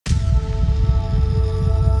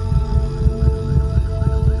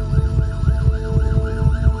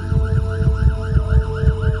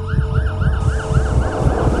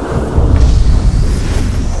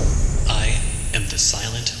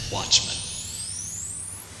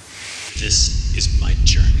This is my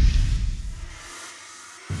journey.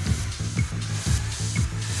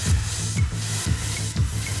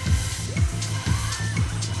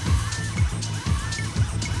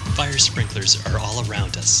 Fire sprinklers are all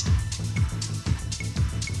around us.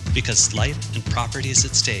 Because life and property is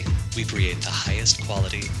at stake, we create the highest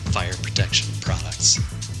quality fire protection products.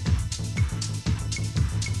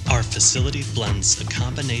 Our facility blends a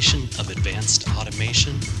combination of advanced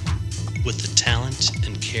automation with the talent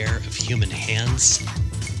and care of human hands,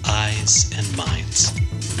 eyes, and minds.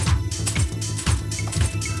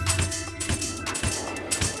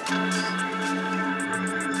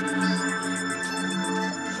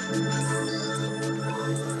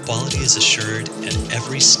 Quality is assured at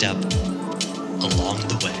every step along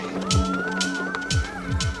the way.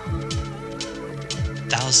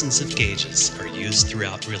 Thousands of gauges are used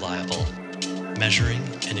throughout Reliable, measuring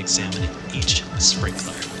and examining each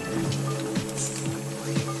sprinkler.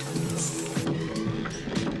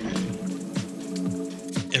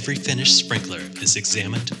 Every finished sprinkler is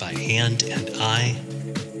examined by hand and eye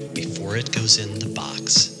before it goes in the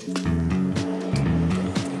box.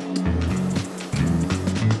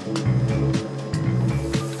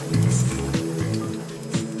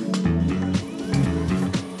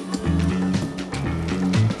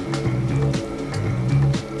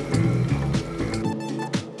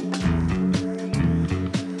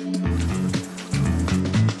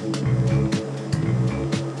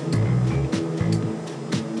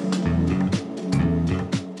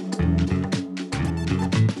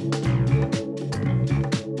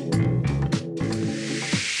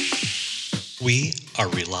 We are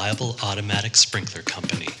Reliable Automatic Sprinkler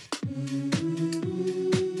Company.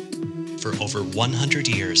 For over 100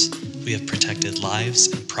 years, we have protected lives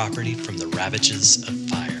and property from the ravages of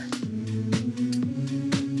fire.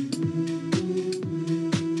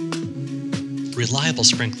 Reliable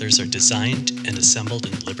sprinklers are designed and assembled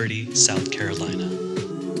in Liberty, South Carolina.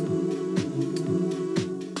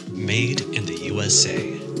 Made in the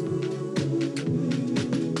USA.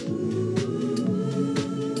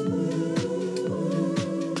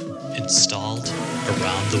 Installed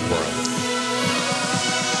around the world.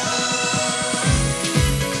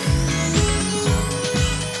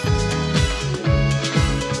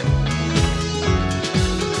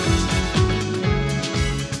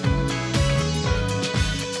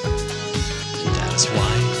 And that is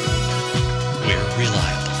why we're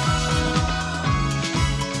reliable.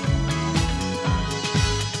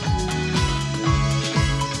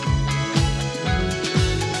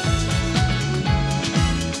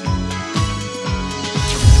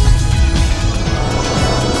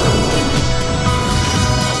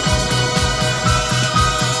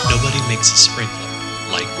 Makes a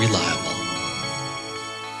sprinkler like Reliable.